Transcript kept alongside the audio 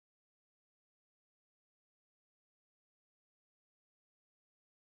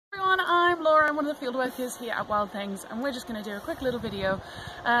I'm Laura, I'm one of the field workers here at Wild Things, and we're just going to do a quick little video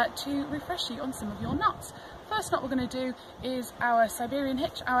to refresh you on some of your knots. First knot we're going to do is our Siberian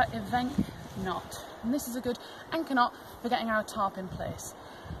Hitch, our Evenk knot. And this is a good anchor knot for getting our tarp in place.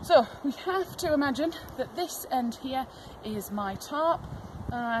 So we have to imagine that this end here is my tarp,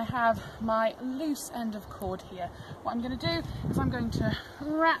 and I have my loose end of cord here. What I'm going to do is I'm going to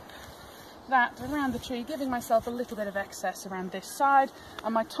wrap that around the tree, giving myself a little bit of excess around this side,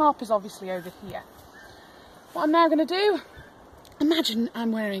 and my tarp is obviously over here. What I'm now going to do, imagine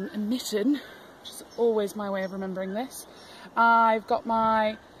I'm wearing a mitten, which is always my way of remembering this. I've got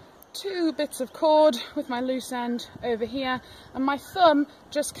my two bits of cord with my loose end over here, and my thumb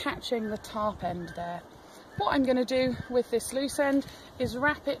just catching the tarp end there. What I'm going to do with this loose end is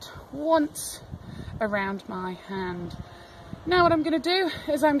wrap it once around my hand. Now what I'm going to do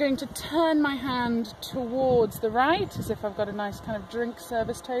is I'm going to turn my hand towards the right, as if I've got a nice kind of drink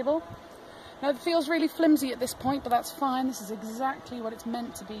service table. Now it feels really flimsy at this point, but that's fine. This is exactly what it's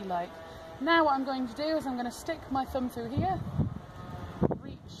meant to be like. Now what I'm going to do is I'm going to stick my thumb through here,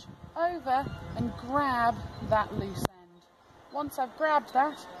 reach over and grab that loose end. Once I've grabbed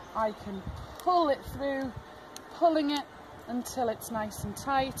that, I can pull it through, pulling it until it's nice and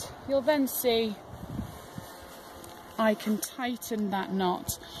tight. You'll then see I can tighten that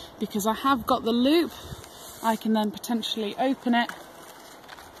knot because I have got the loop. I can then potentially open it,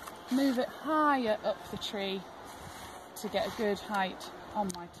 move it higher up the tree to get a good height on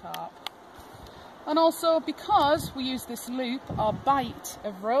my tarp. And also, because we use this loop, our bite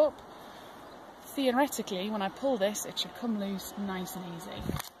of rope, theoretically when I pull this it should come loose nice and easy.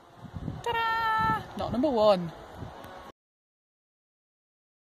 Ta-da! Knot number one.